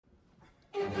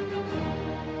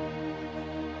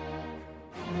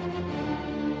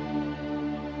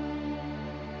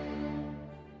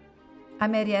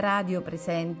Ameria Radio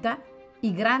presenta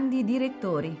I Grandi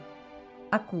Direttori,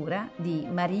 a cura di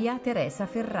Maria Teresa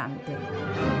Ferrante.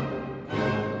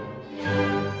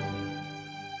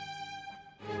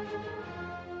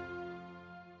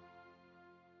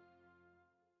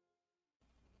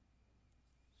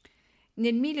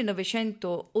 Nel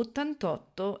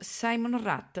 1988 Simon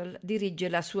Rattle dirige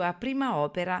la sua prima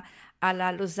opera alla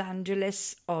Los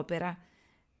Angeles Opera,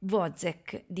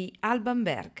 Wozzeck di Alban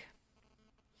Berg.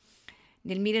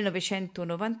 Nel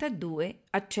 1992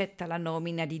 accetta la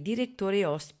nomina di direttore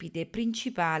ospite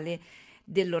principale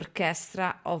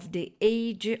dell'Orchestra of the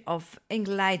Age of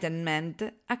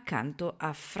Enlightenment accanto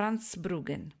a Franz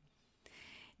Bruggen.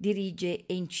 Dirige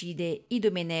e incide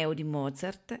Idomeneo di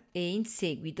Mozart e in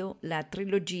seguito la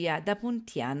trilogia da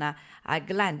Pontiana a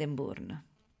Glyndebourne.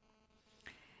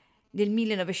 Nel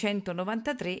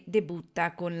 1993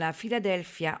 debutta con la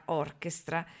Philadelphia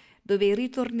Orchestra, dove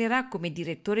ritornerà come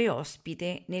direttore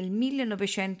ospite nel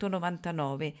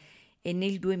 1999 e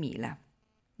nel 2000,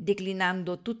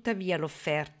 declinando tuttavia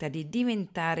l'offerta di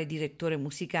diventare direttore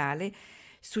musicale,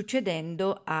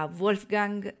 succedendo a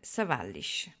Wolfgang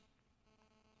Sawallisch.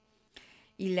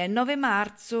 Il 9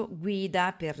 marzo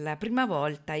guida per la prima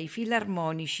volta i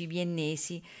filarmonici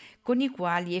viennesi, con i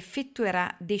quali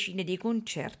effettuerà decine di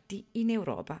concerti in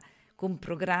Europa, con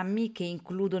programmi che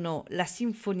includono la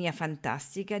Sinfonia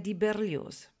Fantastica di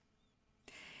Berlioz.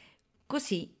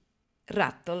 Così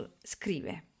Rattle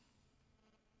scrive: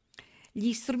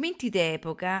 gli strumenti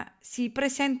d'epoca si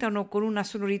presentano con una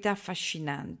sonorità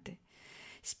affascinante.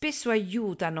 Spesso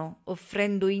aiutano,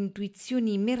 offrendo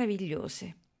intuizioni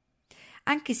meravigliose.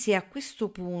 Anche se a questo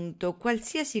punto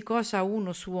qualsiasi cosa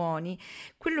uno suoni,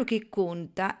 quello che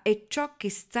conta è ciò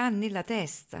che sta nella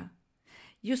testa.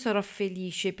 Io sarò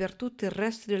felice per tutto il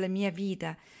resto della mia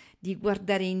vita di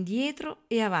guardare indietro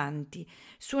e avanti,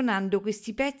 suonando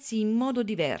questi pezzi in modo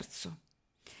diverso.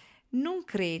 Non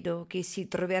credo che si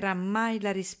troverà mai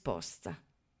la risposta.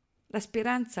 La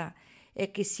speranza è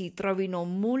che si trovino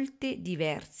molte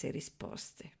diverse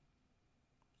risposte.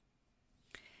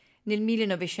 Nel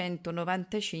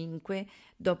 1995,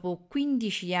 dopo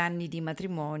 15 anni di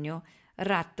matrimonio,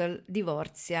 Rattle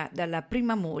divorzia dalla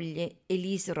prima moglie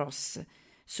Elise Ross,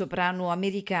 soprano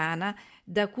americana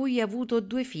da cui ha avuto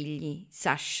 2 figli,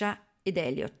 Sasha ed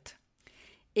Elliot,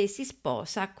 e si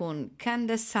sposa con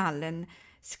Candace Allen,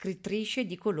 scrittrice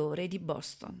di colore di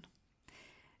Boston.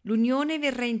 L'unione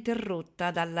verrà interrotta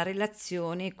dalla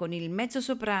relazione con il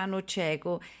mezzosoprano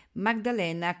ceco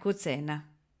Magdalena Kozena.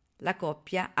 La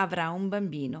coppia avrà un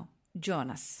bambino,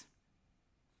 Jonas.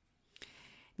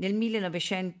 Nel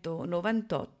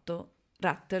 1998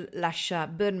 Rattle lascia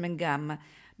Birmingham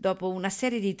dopo una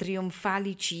serie di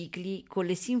trionfali cicli con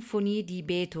le sinfonie di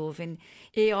Beethoven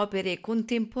e opere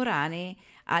contemporanee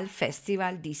al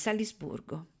Festival di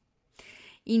Salisburgo.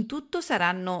 In tutto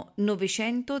saranno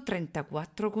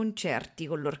 934 concerti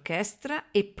con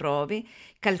l'orchestra e prove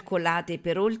calcolate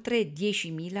per oltre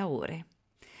 10.000 ore.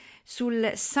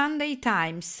 Sul Sunday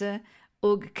Times,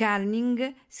 Hugh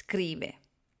Canning scrive: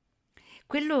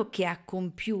 quello che ha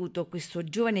compiuto questo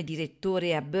giovane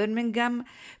direttore a Birmingham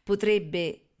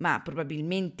potrebbe, ma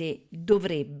probabilmente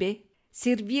dovrebbe,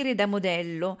 servire da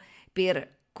modello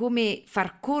per come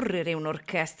far correre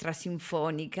un'orchestra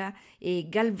sinfonica e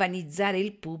galvanizzare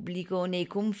il pubblico nei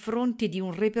confronti di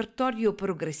un repertorio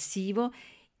progressivo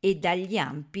e dagli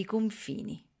ampi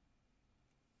confini.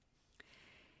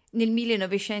 Nel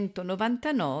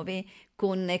 1999,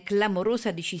 con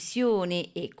clamorosa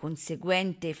decisione e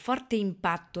conseguente forte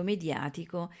impatto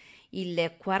mediatico,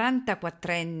 il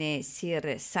 44enne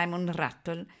Sir Simon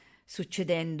Rattle,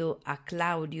 succedendo a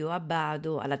Claudio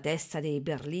Abbado alla testa dei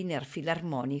Berliner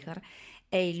Philharmoniker,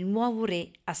 è il nuovo re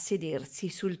a sedersi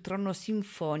sul trono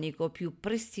sinfonico più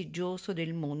prestigioso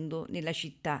del mondo nella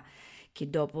città, che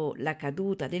dopo la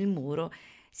caduta del muro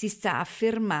si sta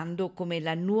affermando come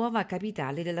la nuova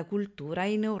capitale della cultura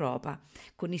in Europa,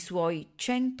 con i suoi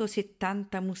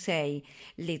 170 musei,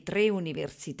 le 3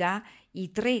 università, i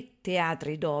 3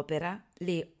 teatri d'opera,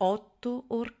 le 8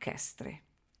 orchestre.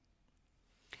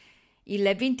 Il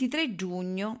 23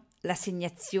 giugno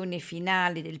l'assegnazione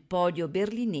finale del podio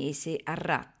berlinese a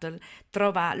Rattle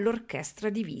trova l'orchestra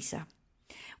divisa.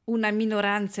 Una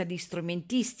minoranza di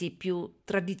strumentisti più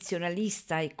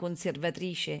tradizionalista e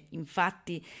conservatrice,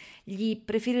 infatti, gli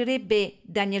preferirebbe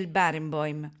Daniel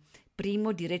Barenboim,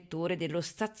 primo direttore dello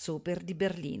Staatsoper di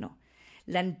Berlino,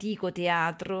 l'antico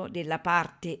teatro della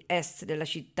parte est della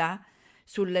città,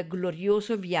 sul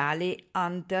glorioso viale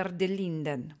Unter den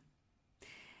Linden.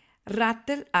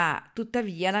 Rattle ha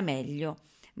tuttavia la meglio,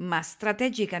 ma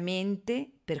strategicamente,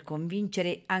 per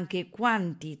convincere anche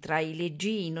quanti tra i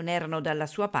leggii non erano dalla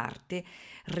sua parte,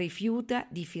 rifiuta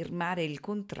di firmare il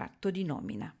contratto di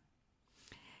nomina.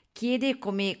 Chiede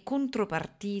come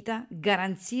contropartita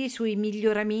garanzie sui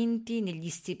miglioramenti negli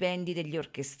stipendi degli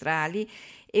orchestrali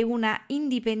e una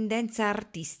indipendenza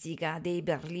artistica dei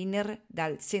Berliner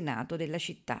dal Senato della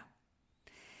città.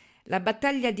 La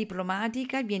battaglia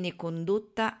diplomatica viene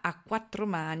condotta a quattro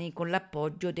mani con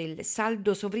l'appoggio del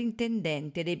saldo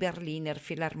sovrintendente dei Berliner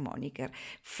Philharmoniker,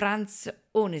 Franz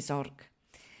Ohnesorg,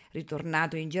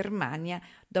 ritornato in Germania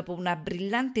dopo una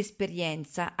brillante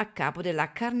esperienza a capo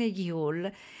della Carnegie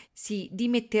Hall. Si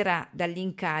dimetterà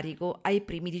dall'incarico ai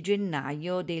primi di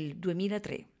gennaio del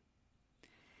 2003.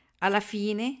 Alla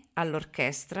fine,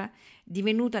 all'orchestra,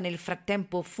 divenuta nel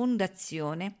frattempo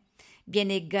fondazione,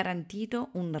 viene garantito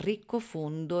un ricco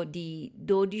fondo di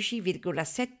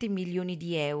 12,7 milioni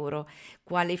di euro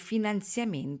quale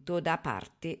finanziamento da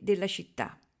parte della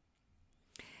città.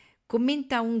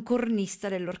 Commenta un cornista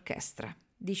dell'orchestra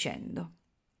dicendo: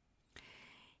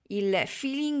 il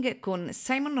feeling con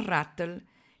Simon Rattle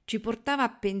ci portava a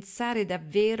pensare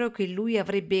davvero che lui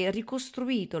avrebbe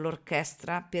ricostruito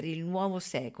l'orchestra per il nuovo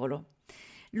secolo.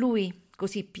 Lui,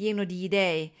 così pieno di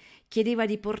idee, chiedeva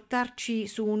di portarci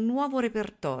su un nuovo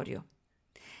repertorio.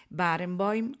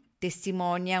 Barenboim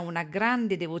testimonia una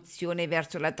grande devozione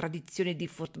verso la tradizione di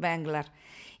Furtwängler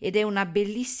ed è una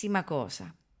bellissima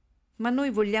cosa. Ma noi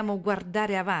vogliamo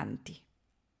guardare avanti.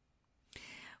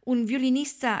 Un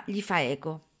violinista gli fa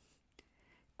eco.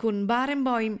 Con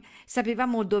Barenboim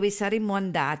sapevamo dove saremmo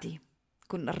andati,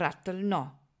 con Rattle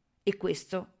no, e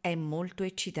questo è molto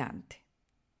eccitante.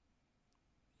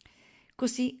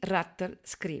 Così Rattle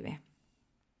scrive: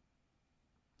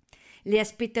 le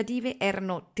aspettative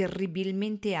erano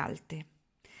terribilmente alte.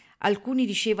 Alcuni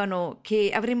dicevano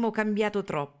che avremmo cambiato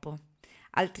troppo,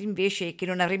 altri invece che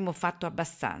non avremmo fatto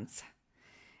abbastanza.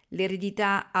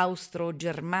 L'eredità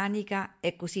austro-germanica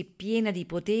è così piena di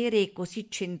potere e così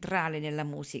centrale nella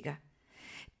musica.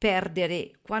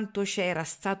 Perdere quanto c'era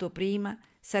stato prima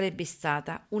sarebbe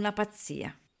stata una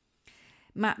pazzia.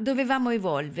 Ma dovevamo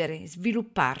evolvere,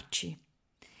 svilupparci.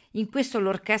 In questo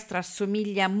l'orchestra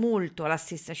assomiglia molto alla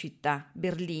stessa città,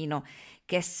 Berlino,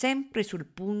 che è sempre sul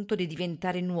punto di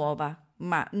diventare nuova,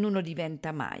 ma non lo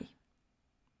diventa mai.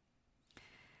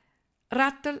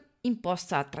 Rattle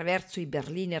imposta attraverso i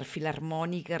Berliner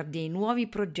Philharmoniker dei nuovi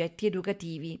progetti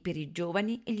educativi per i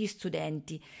giovani e gli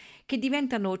studenti che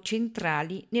diventano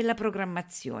centrali nella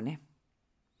programmazione.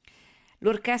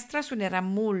 L'orchestra suonerà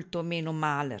molto meno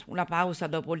Mahler, una pausa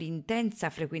dopo l'intensa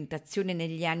frequentazione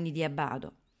negli anni di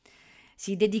Abbado.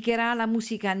 Si dedicherà alla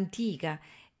musica antica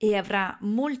e avrà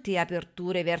molte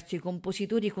aperture verso i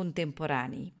compositori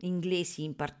contemporanei, inglesi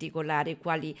in particolare,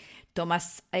 quali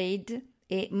Thomas Haid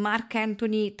e Mark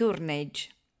Anthony Turnage.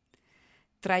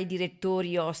 Tra i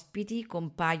direttori ospiti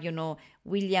compaiono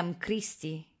William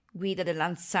Christie, guida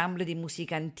dell'ensemble di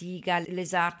musica antica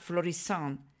Les Arts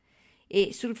Florissants,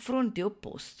 e sul fronte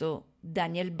opposto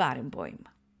Daniel Barenboim.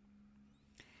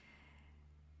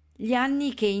 Gli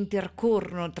anni che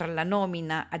intercorrono tra la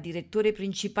nomina a direttore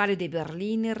principale dei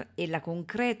Berliner e la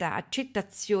concreta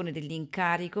accettazione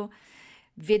dell'incarico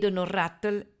vedono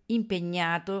Rattle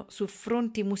impegnato su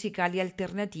fronti musicali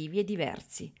alternativi e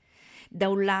diversi. Da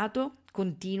un lato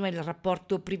continua il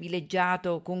rapporto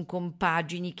privilegiato con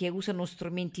compagini che usano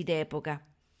strumenti d'epoca.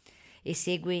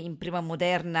 Esegue in prima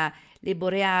moderna le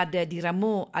Boreade di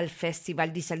Rameau al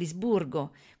Festival di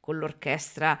Salisburgo con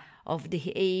l'orchestra of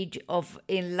the Age of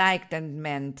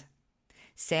Enlightenment.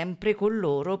 Sempre con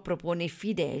loro propone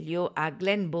Fidelio a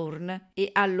Glenbourne e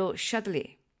allo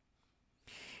Châtelet.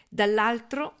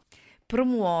 Dall'altro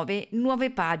promuove nuove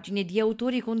pagine di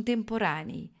autori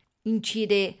contemporanei.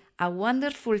 Incide A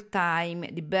Wonderful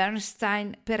Time di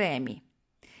Bernstein per EMI.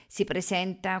 Si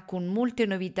presenta con molte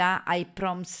novità ai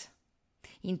Proms.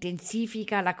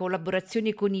 Intensifica la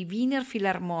collaborazione con i Wiener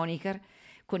Philharmoniker,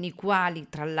 con i quali,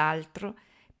 tra l'altro,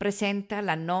 presenta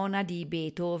la nona di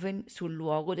Beethoven sul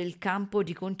luogo del campo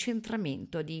di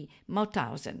concentramento di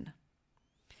Mauthausen.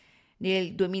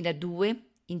 Nel 2002,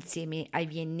 insieme ai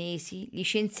viennesi,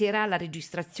 licenzierà la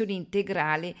registrazione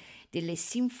integrale delle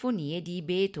sinfonie di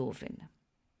Beethoven.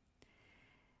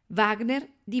 Wagner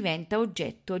diventa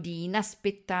oggetto di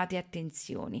inaspettate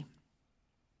attenzioni.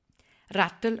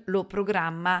 Rattle lo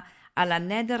programma alla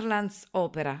Netherlands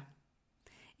Opera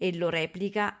e lo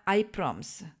replica ai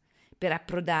Proms per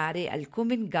approdare al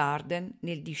Covent Garden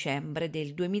nel dicembre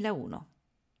del 2001.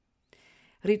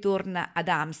 Ritorna ad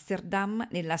Amsterdam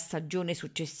nella stagione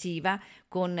successiva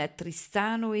con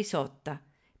Tristano e Isotta,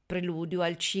 preludio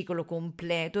al ciclo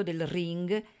completo del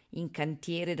Ring in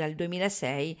cantiere dal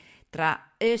 2006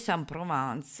 tra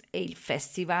Aix-en-Provence e il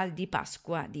Festival di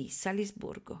Pasqua di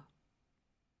Salisburgo.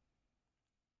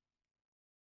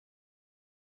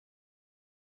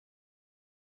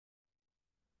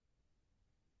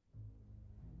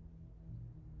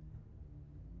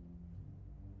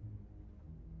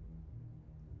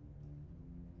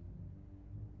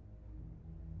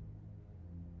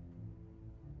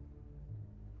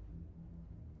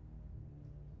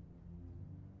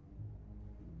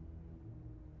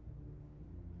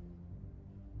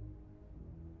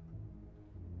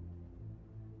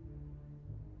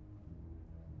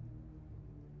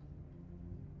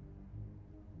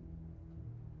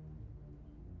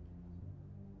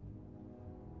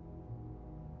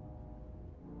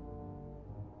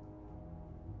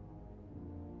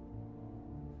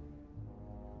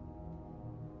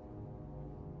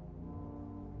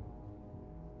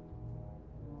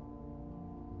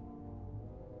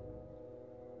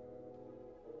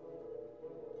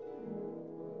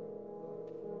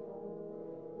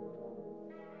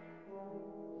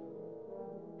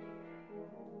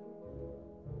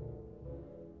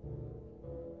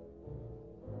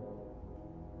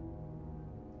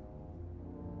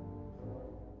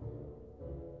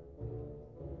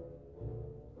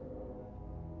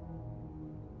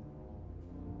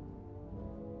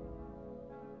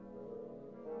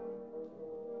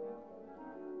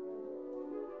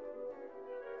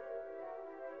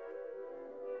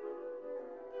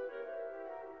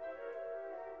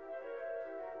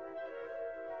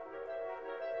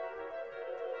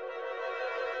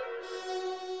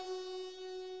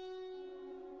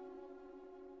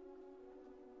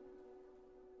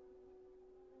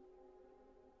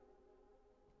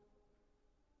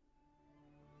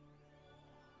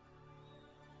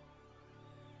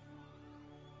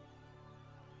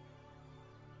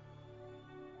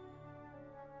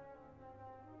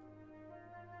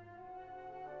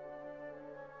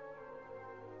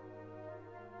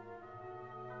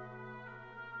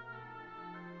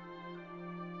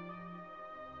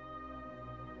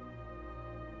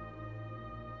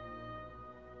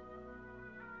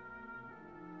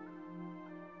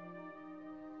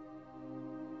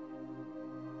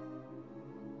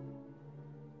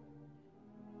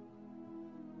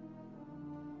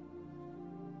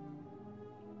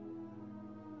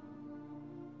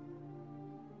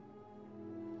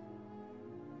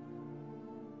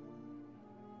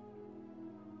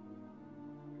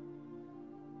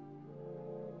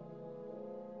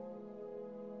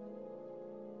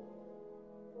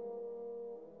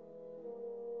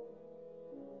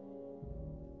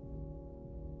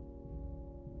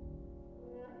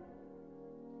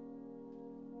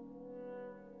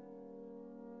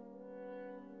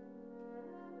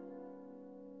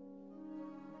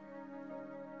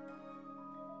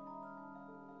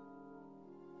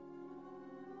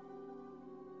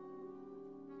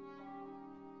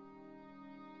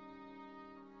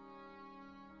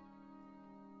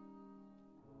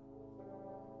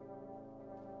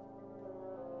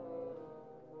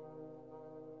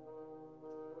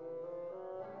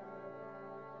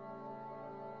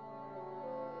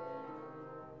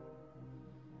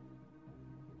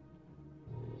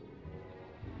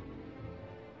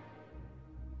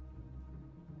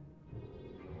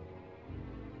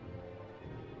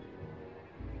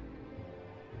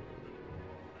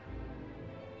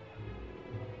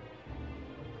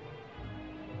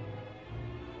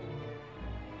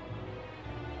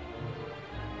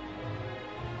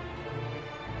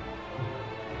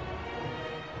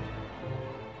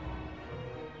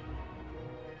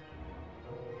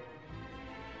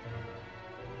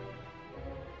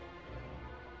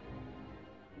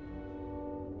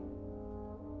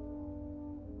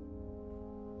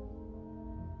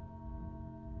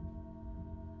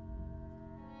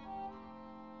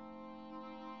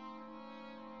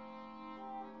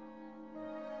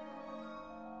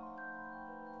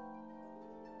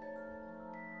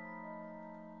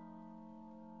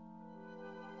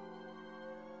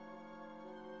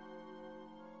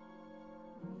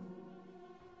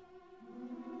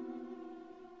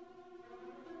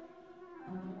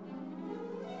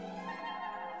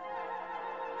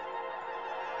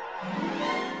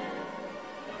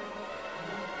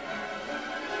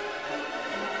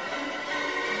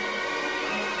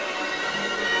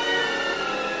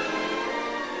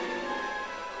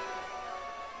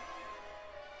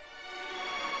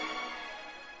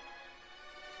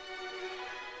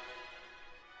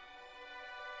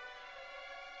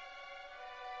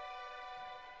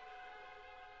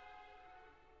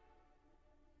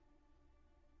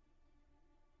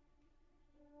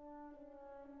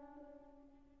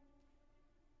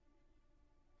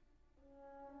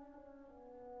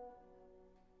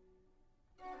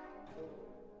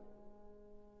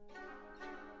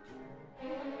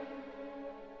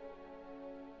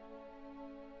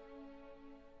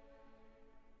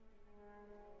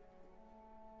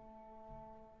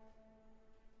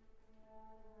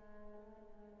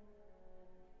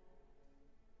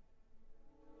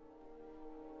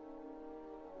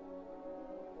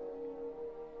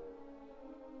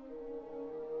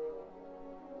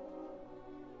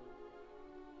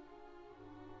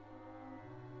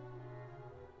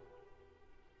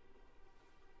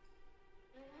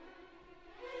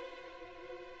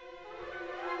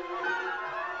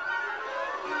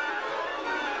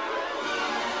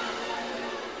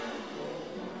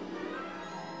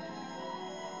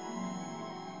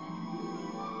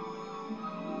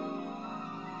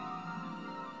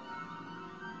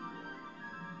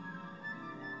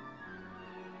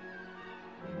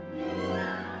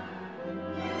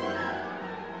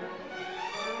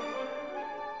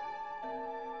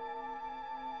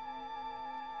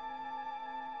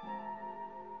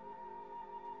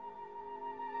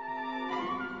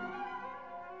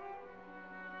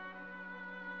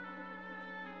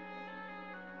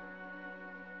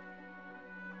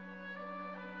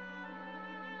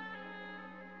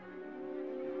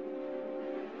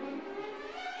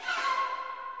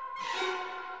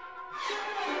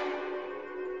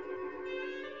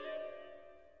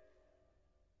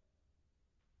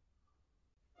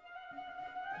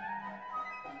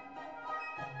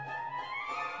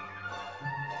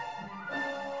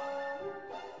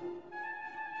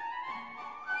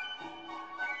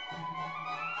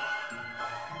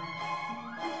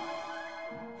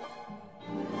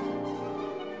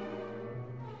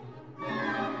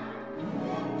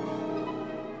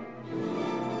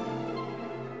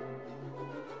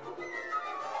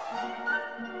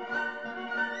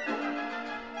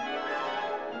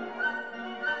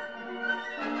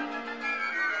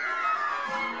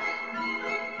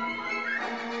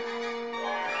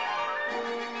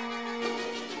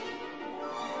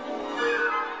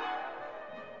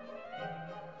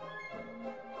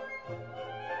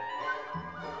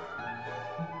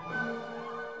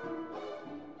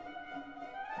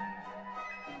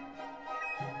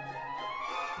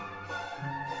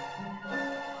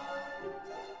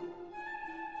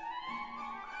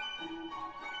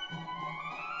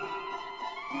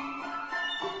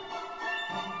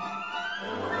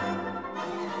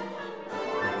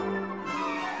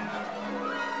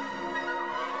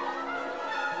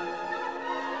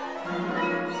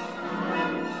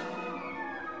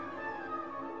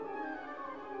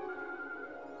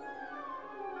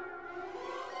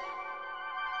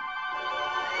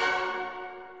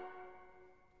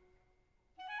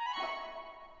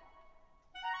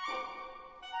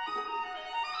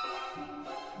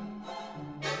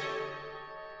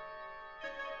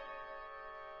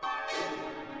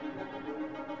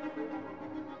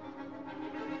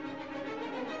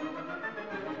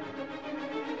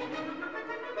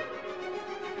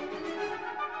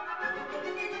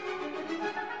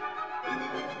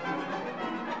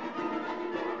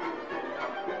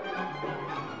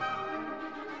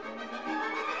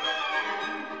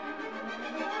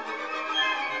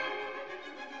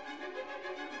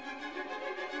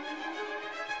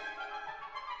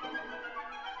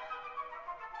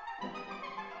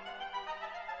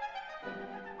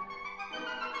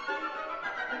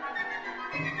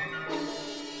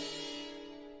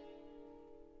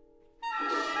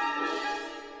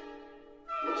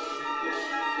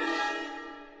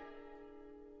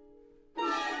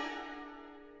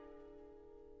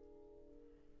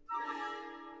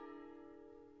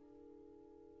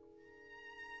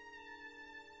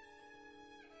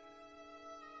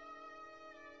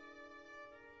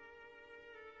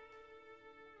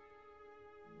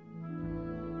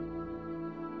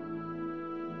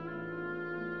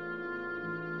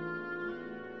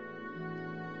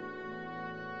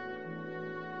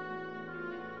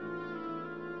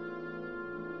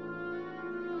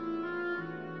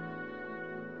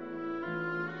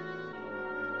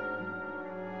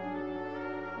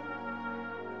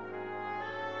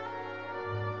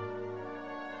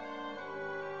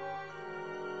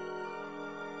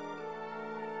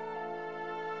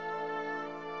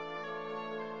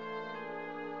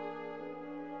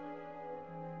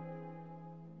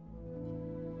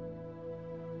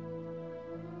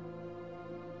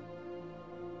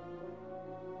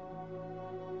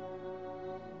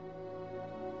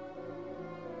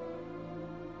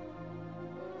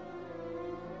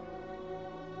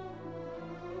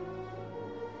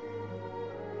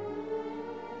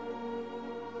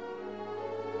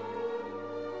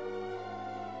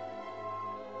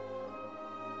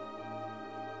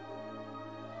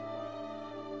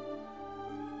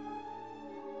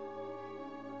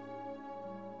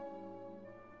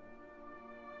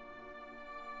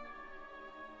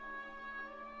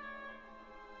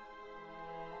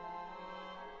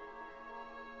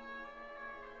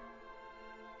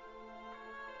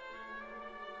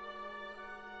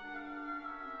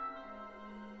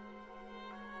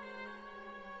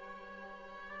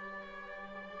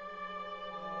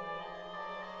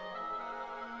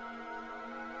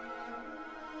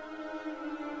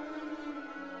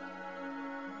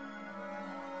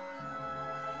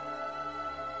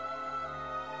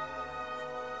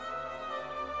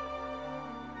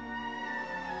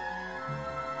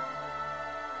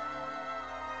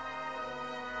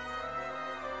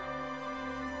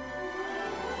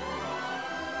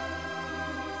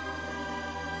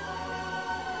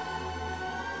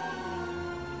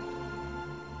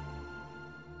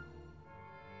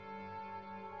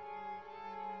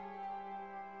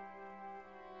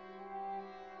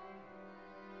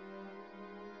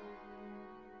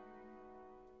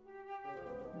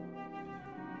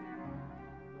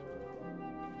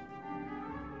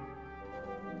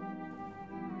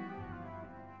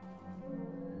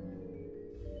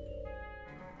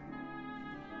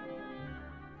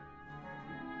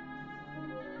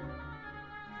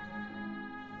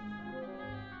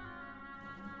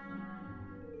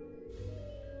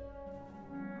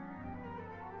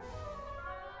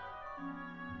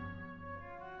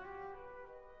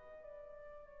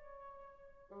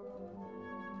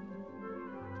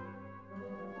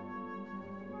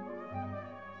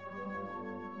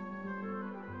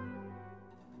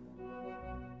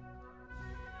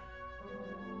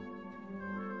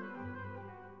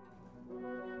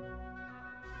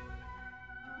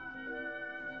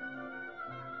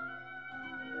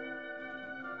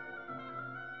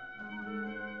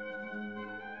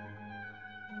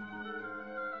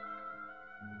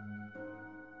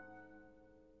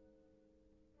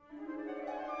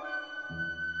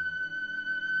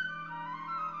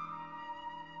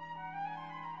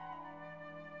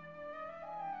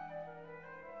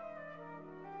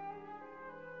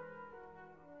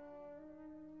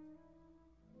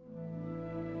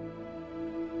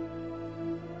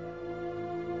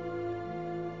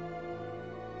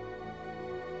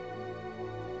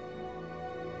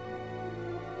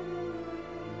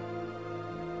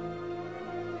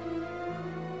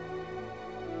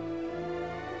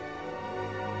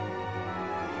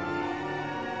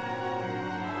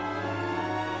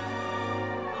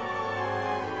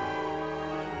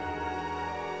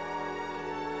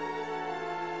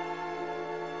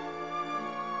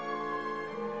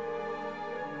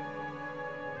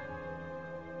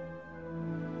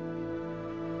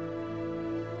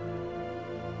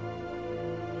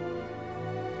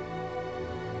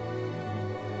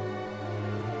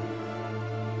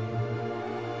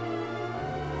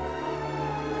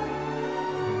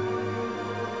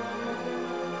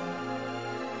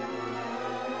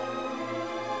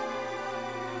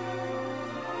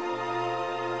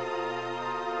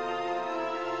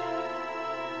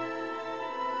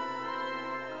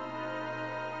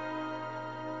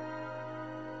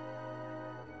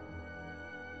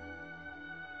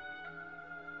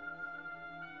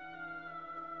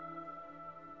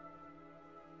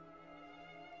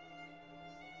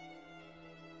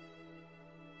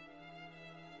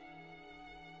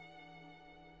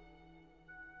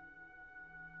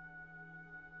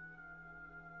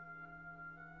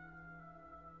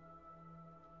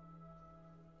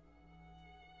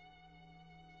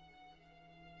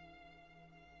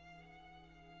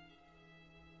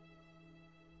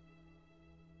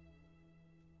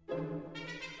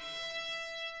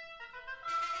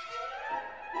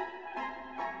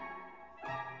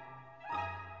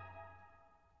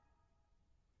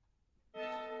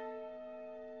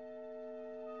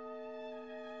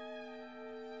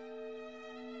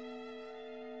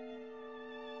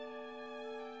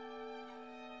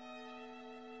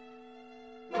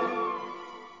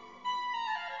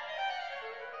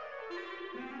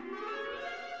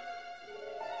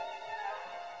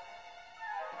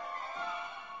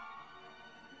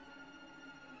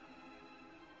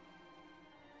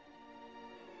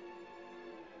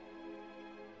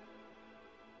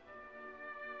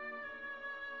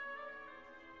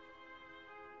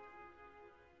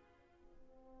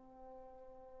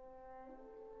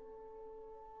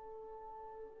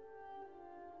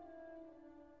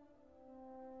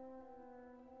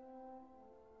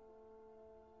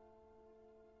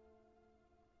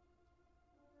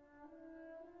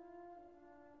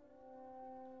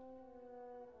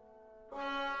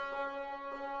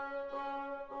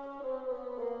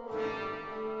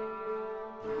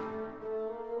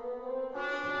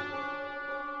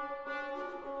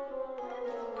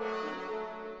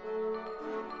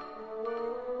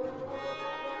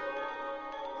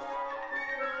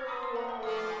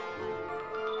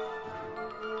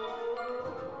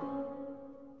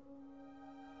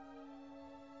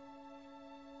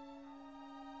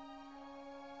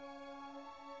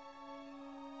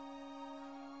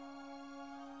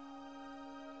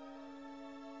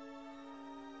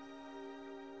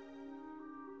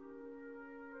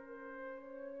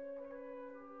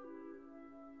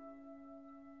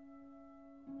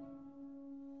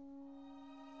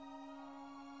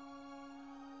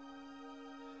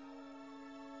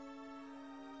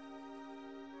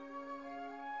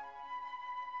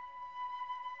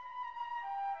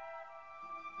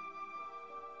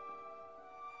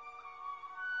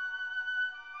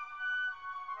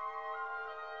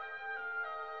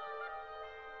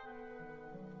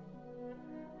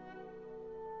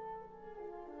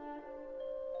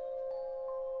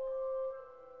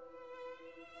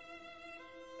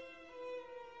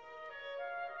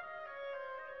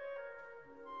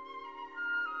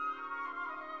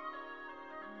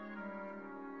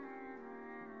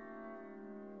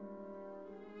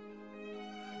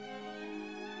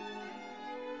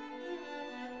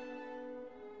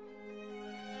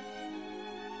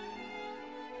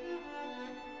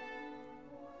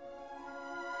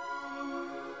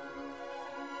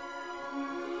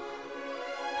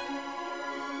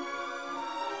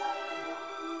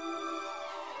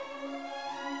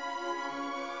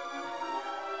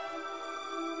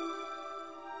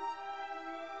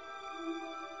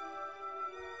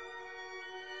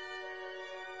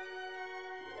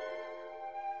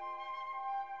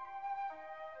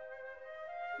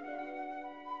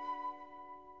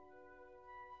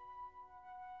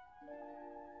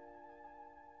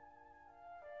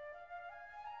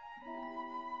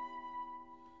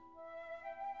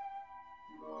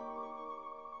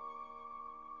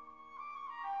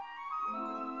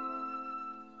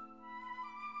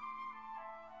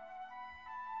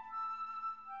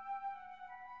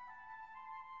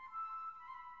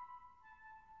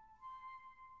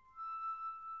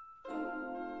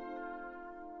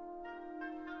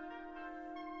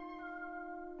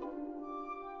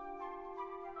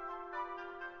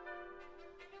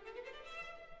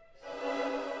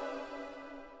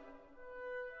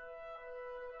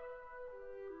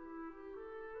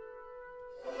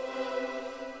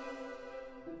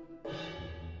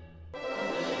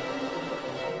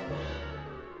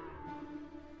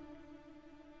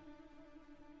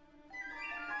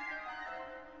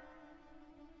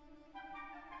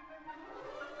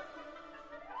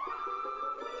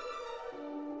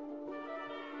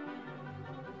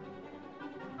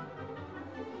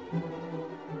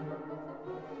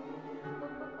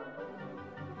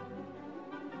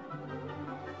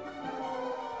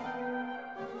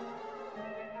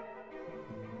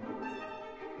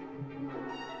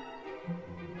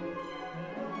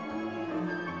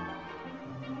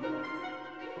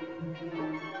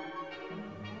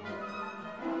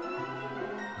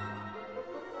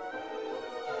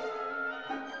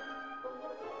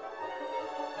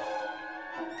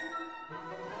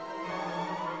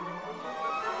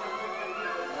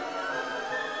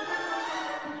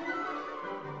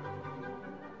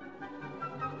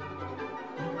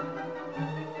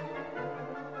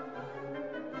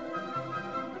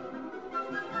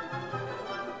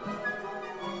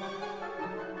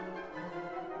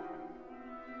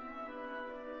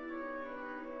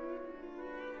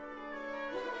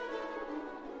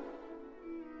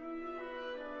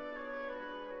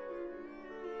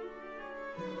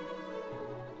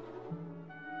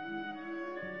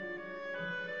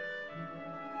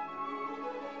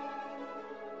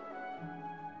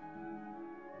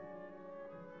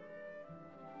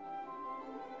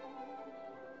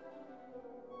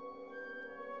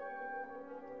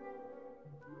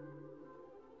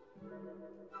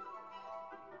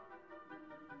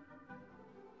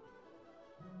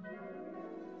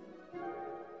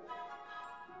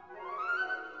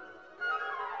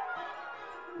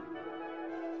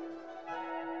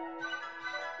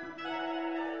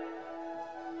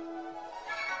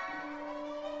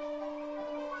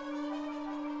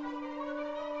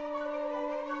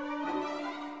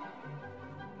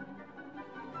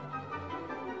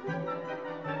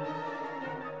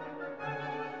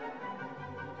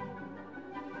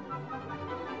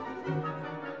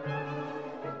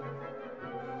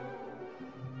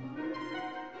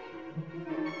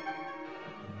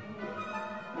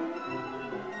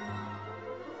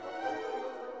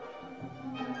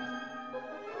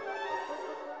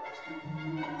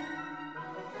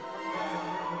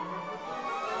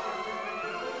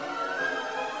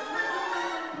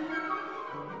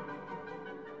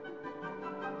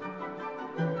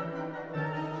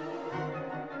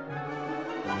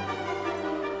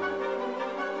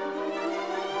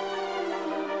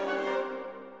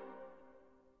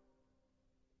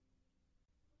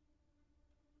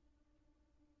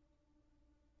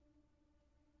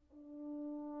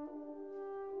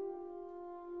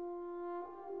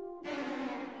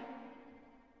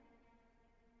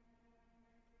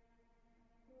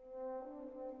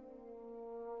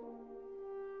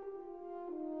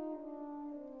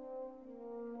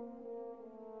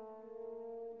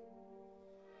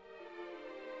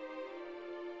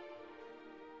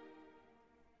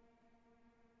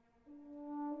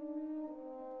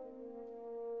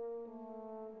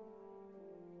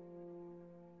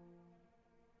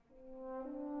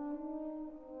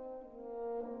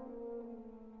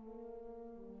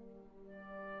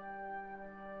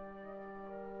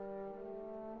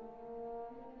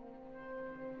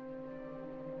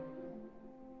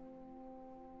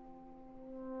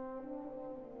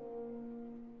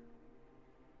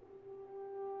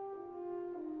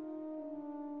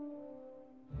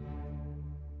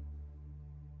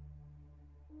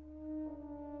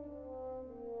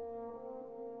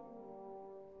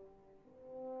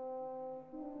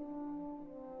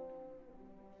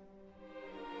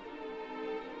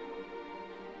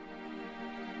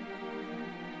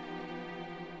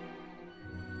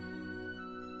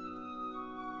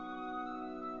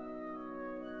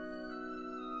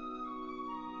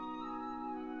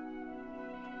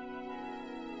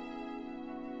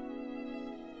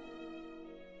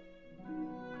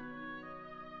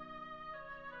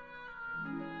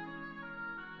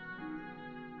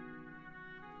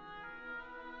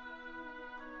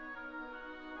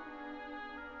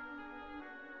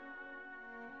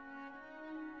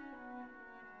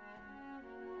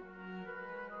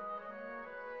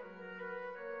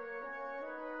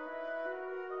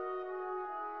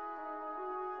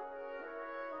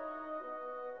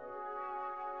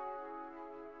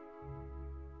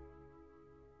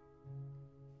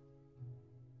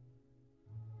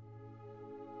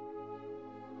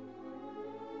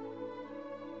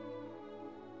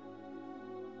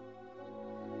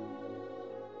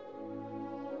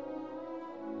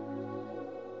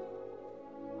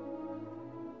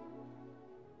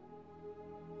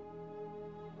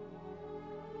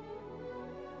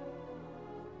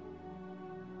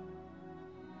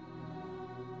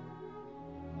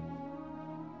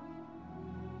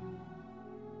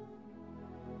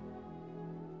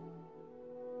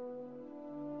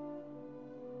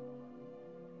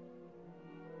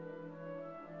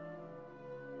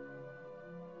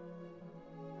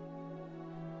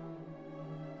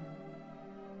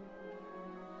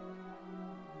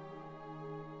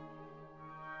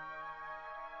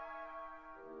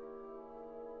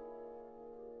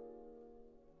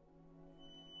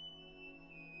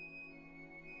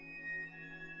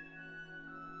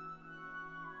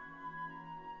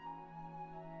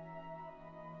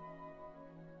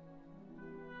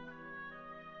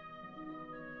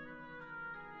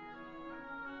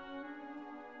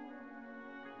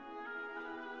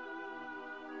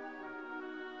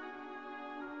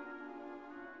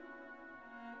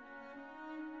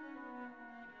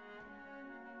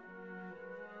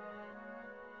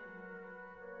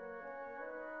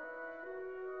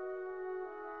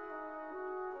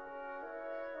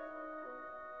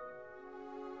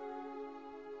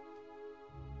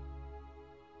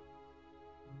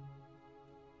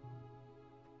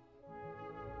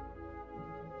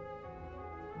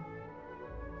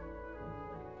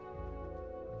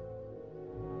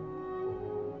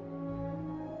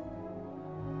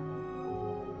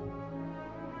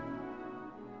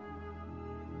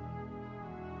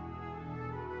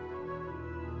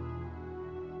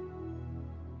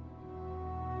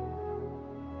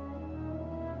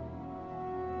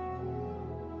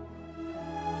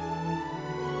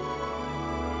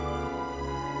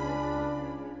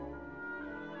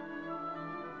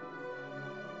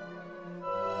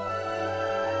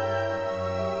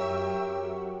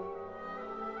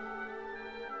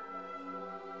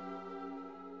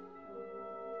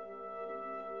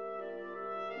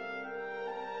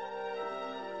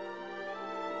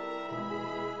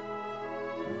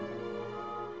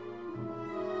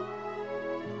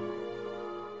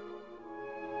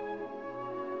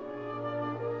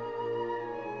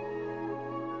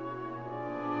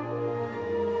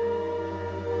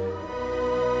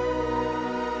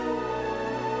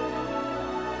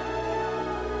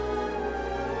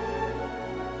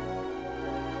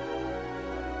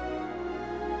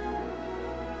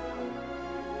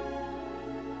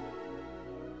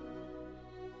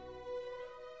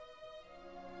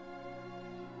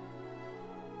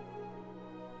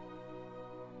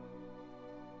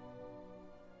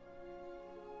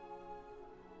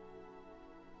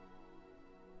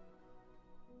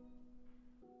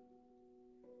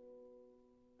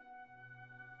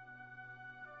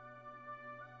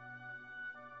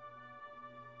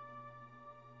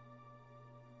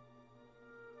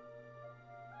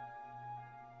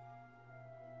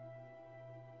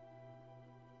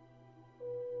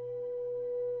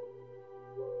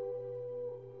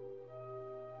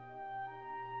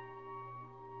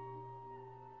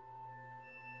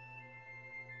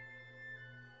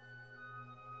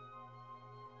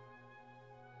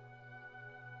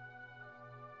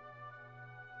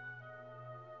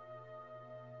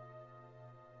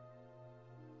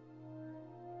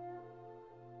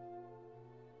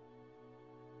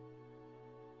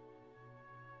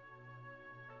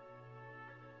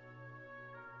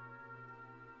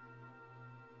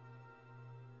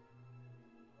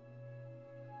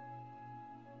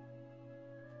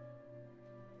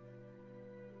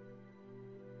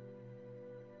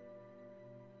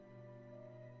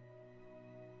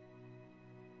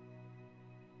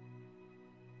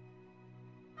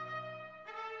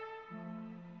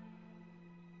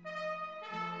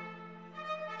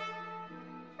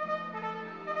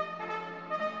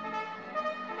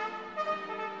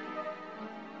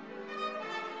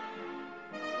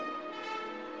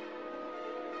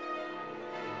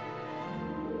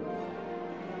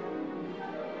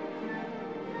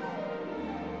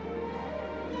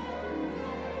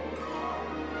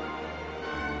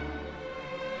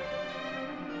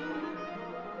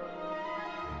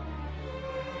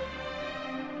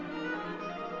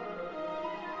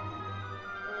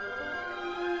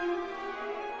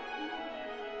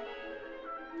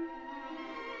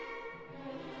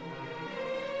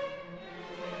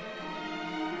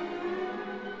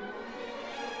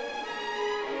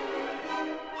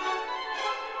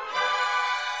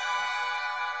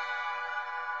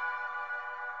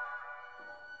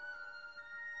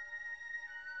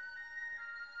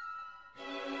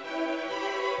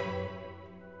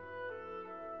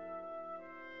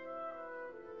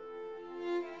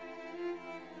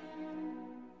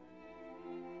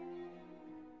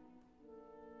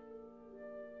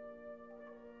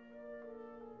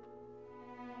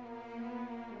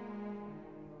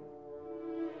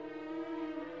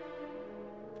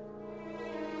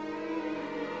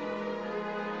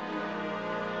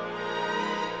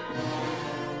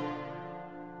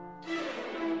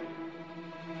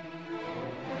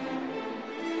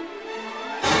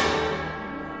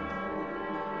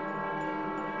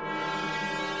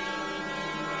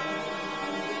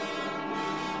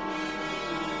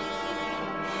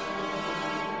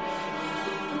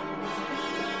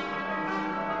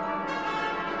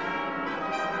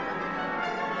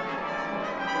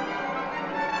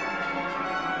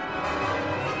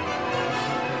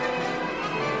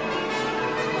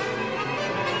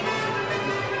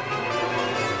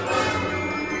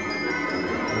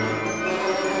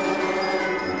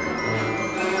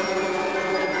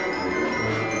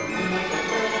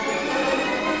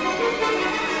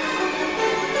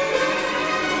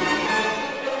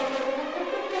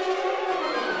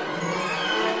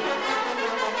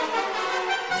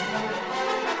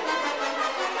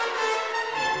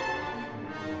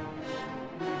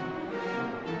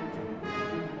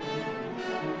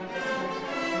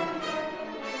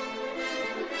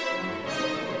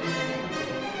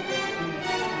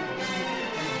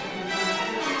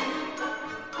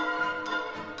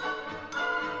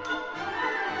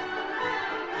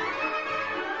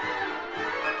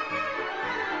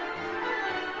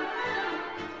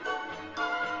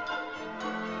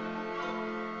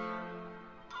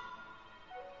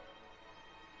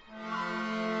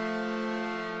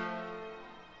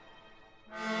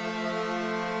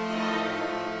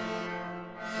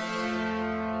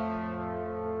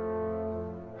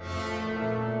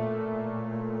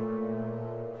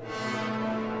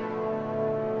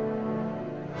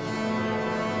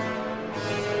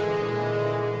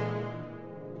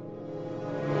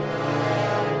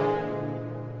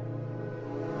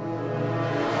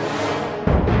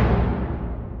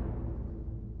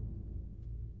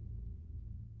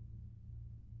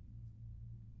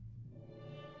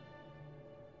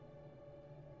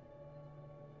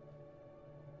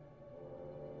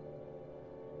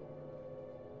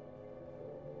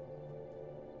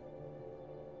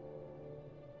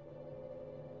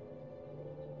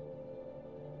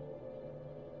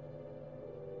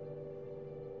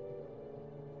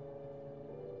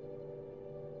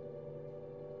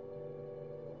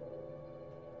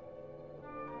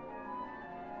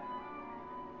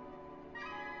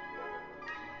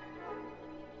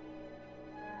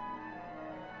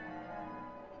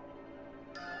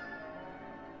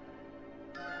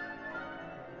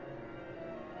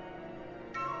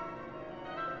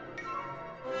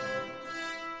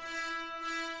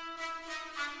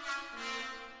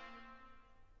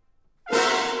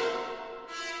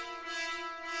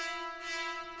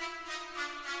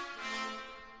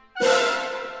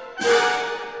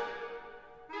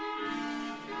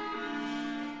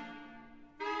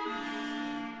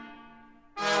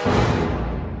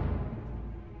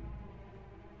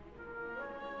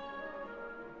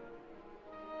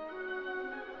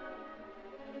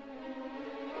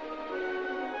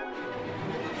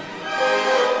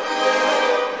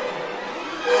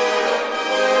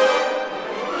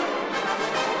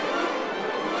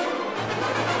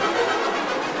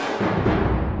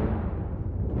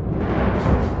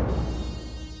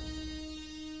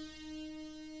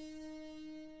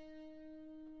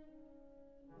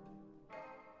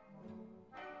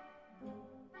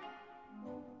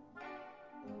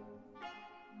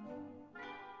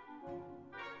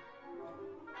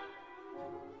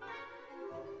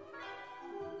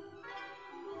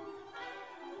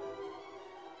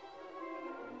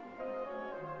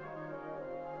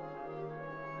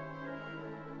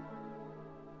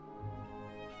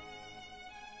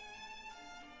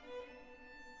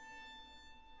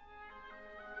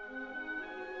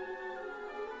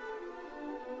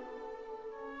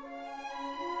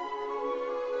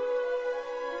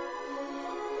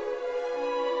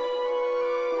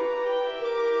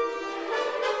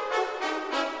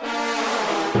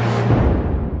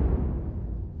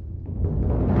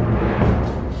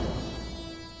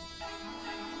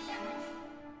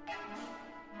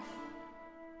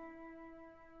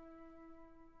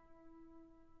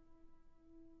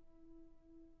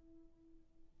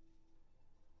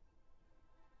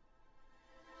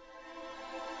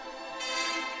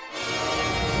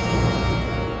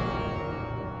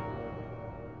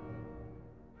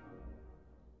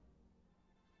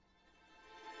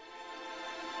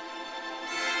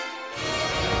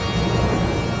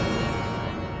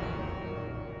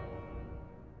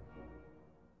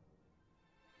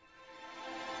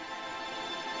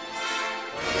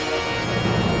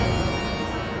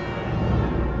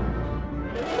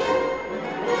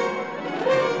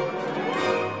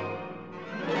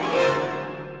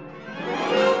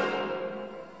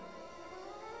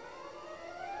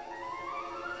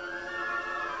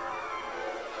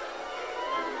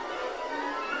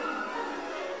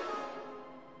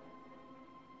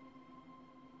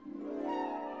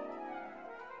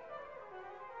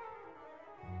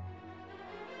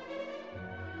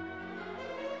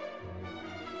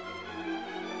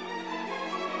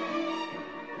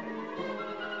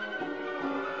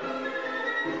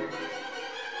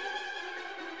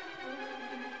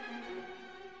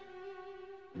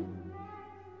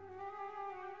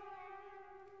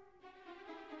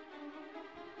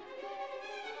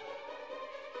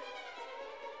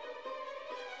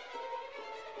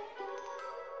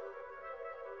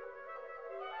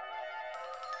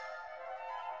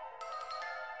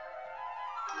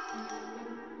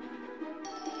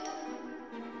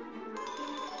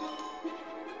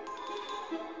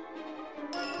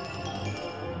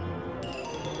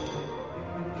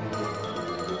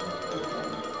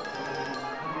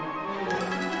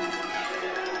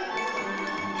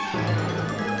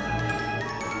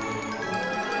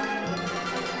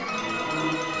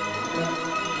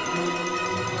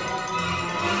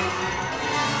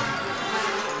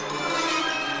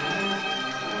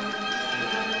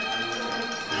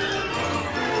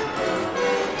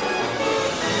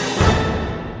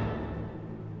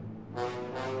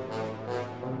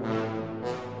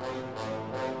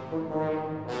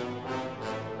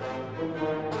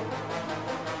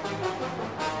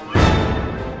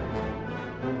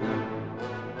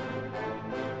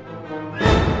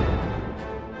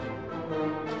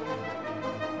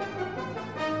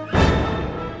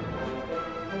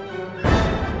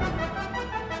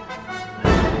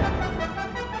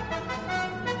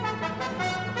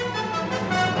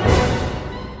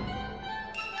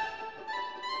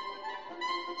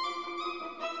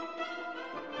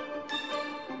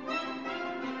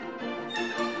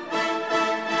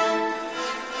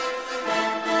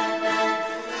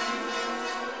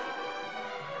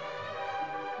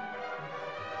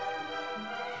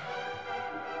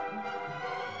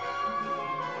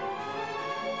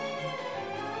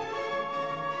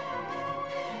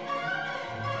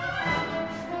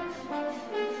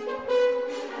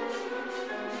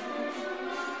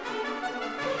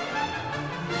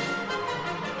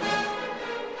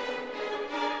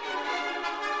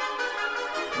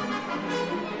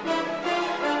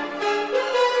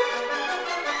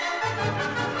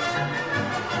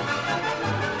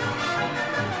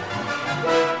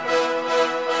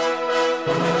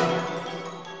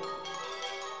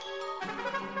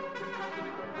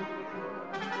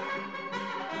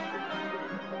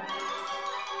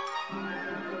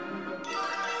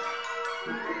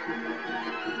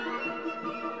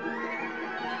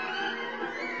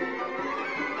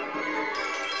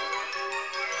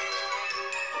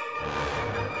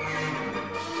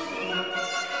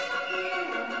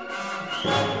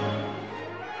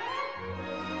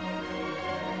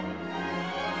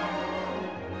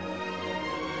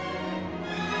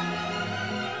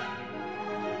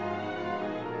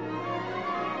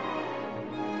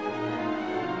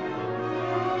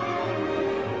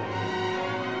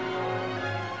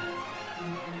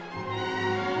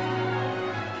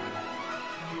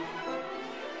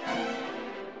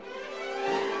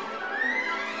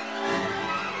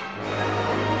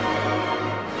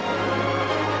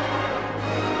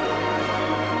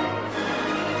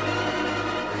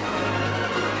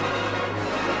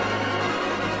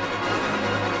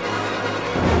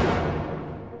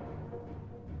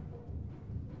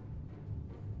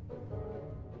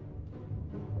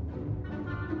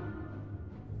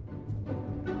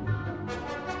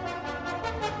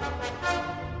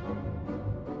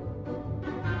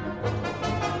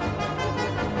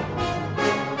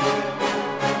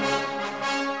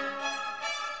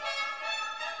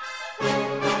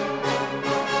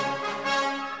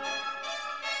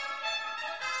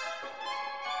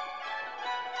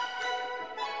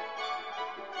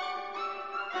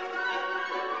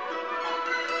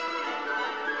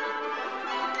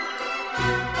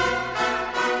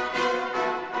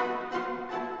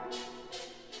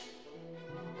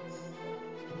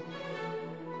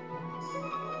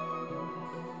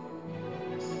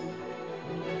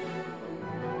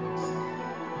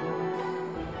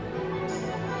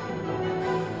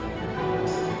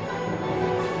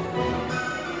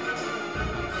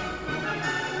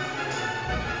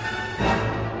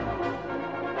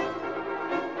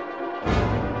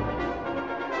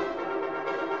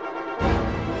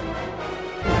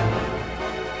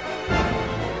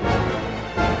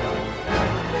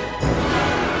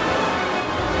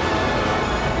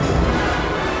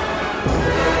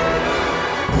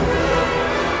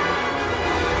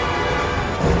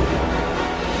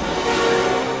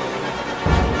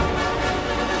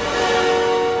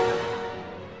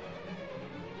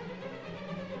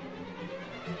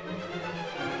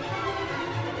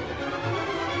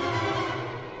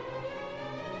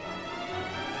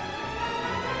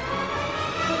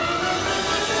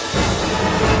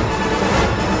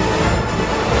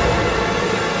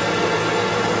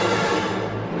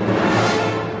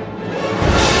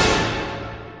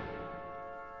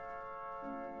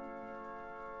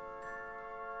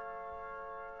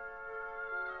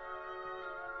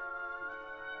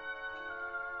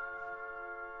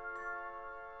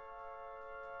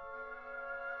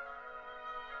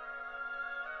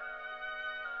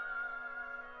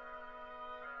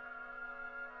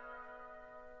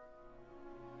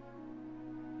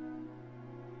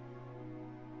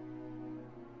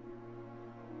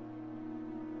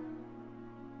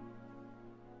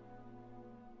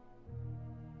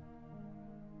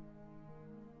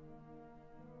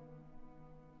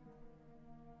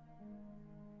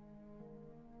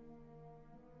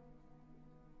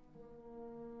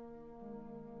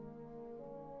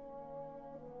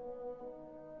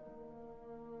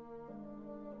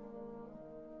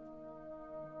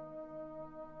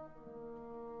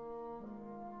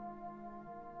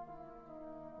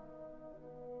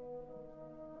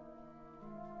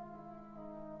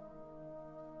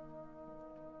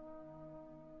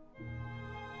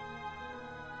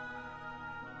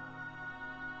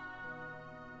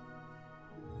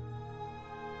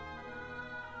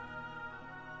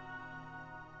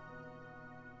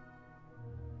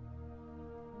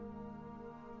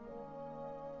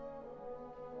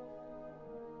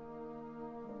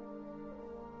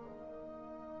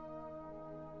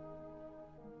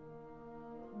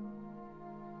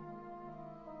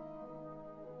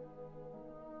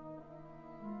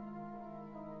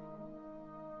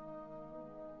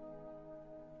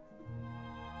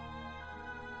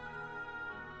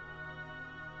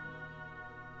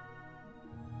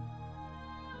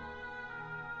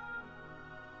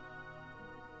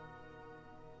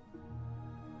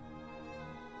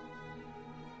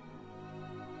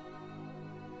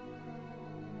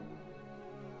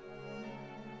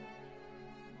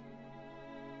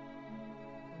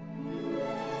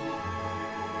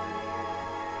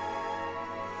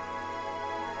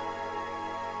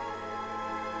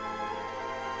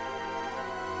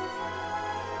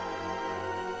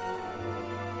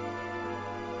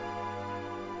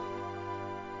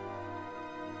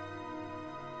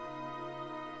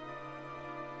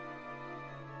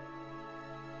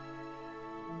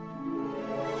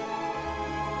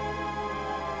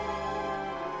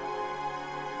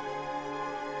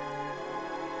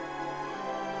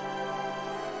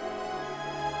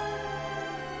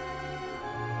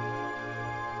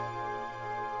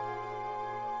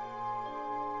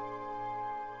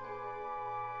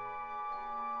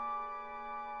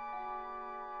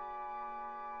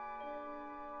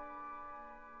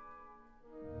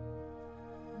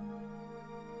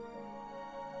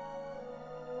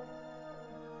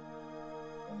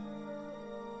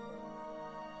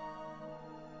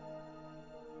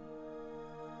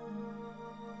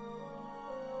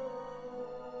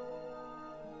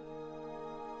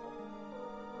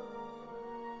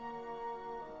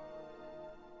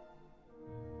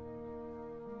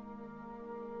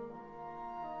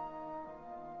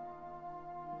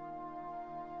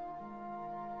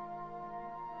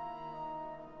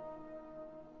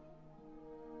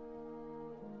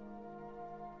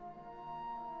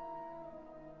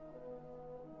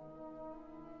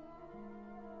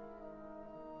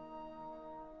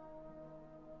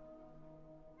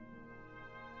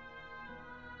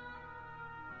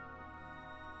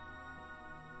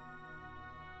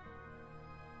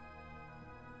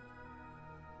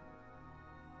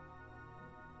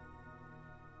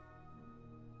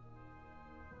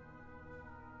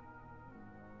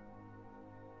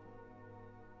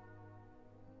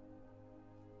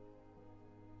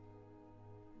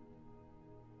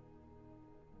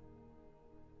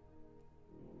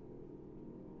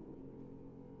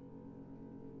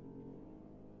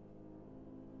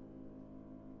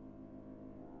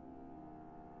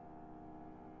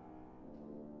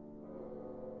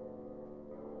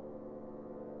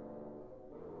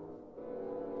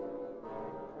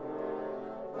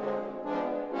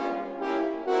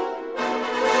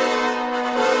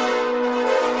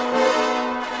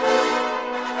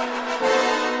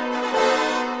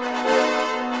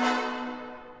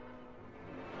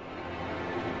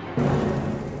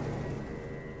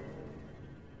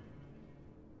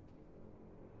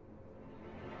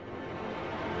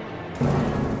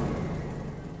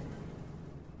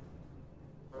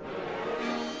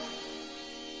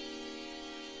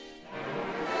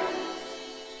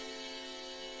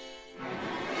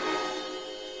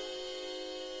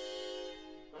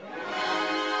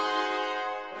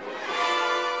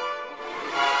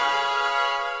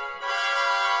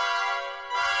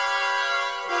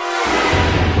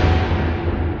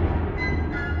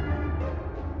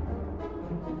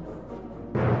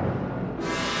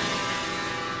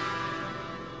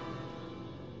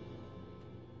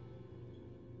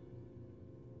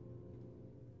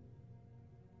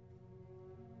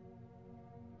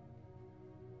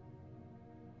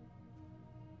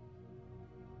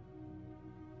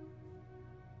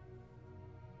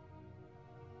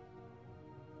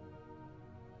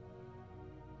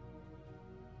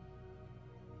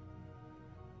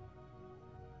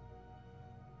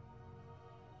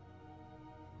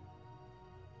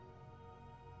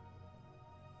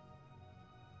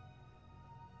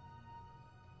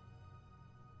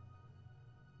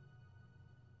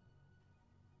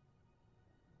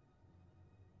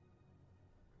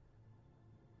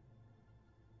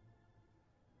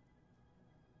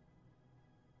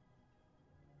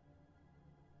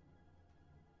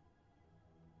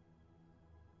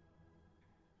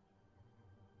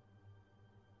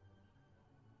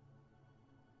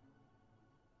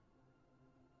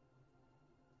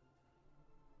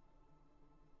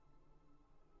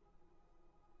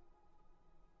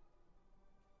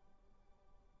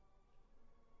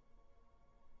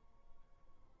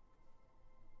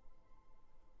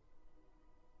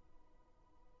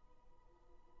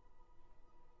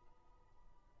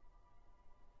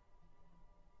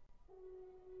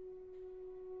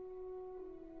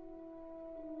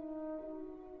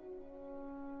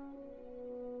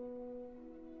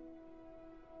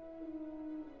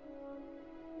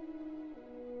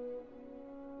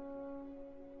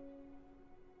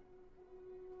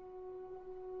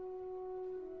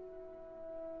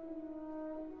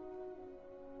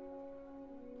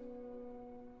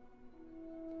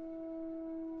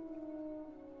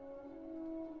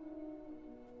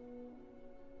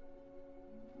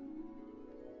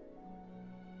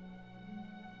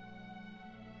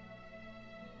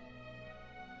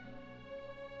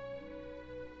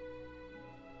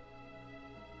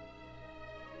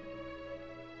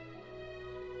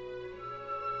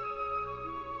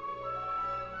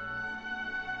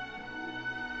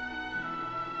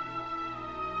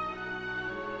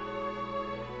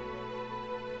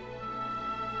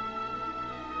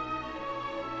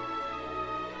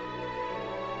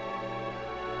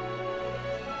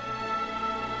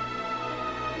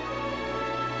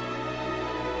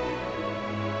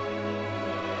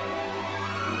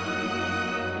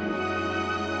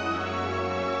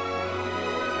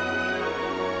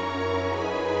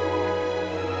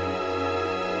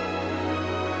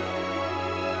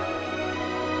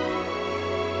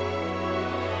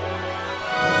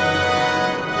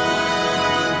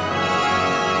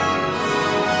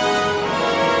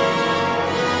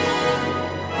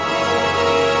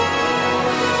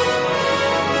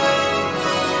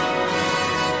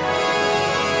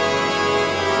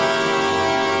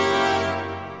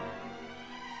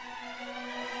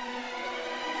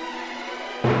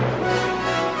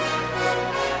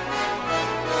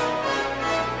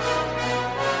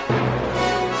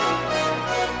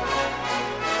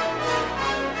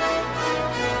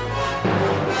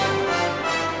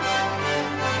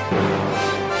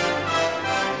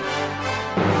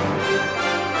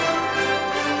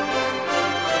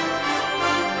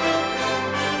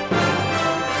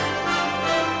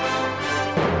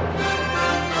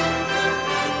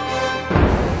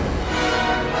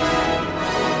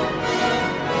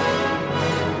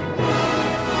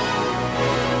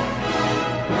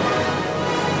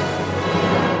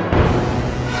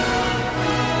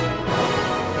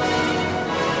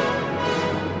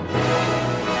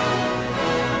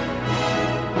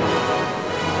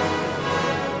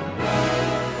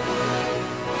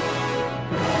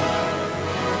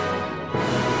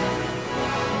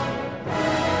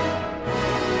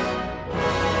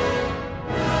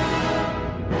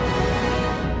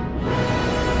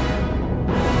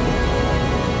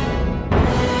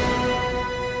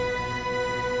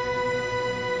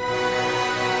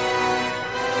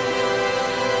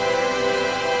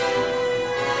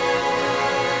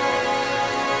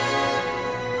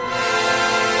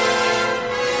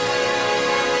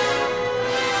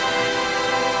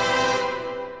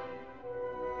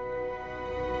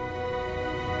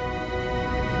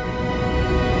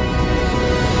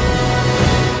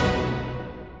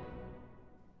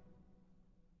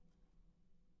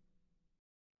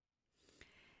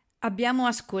 Abbiamo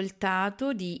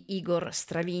ascoltato di Igor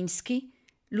Stravinsky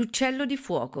L'uccello di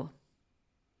fuoco.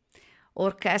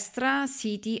 Orchestra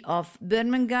City of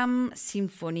Birmingham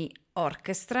Symphony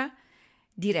Orchestra,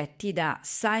 diretti da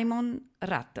Simon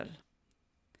Rattle.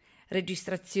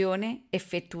 Registrazione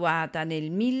effettuata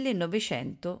nel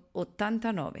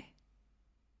 1989.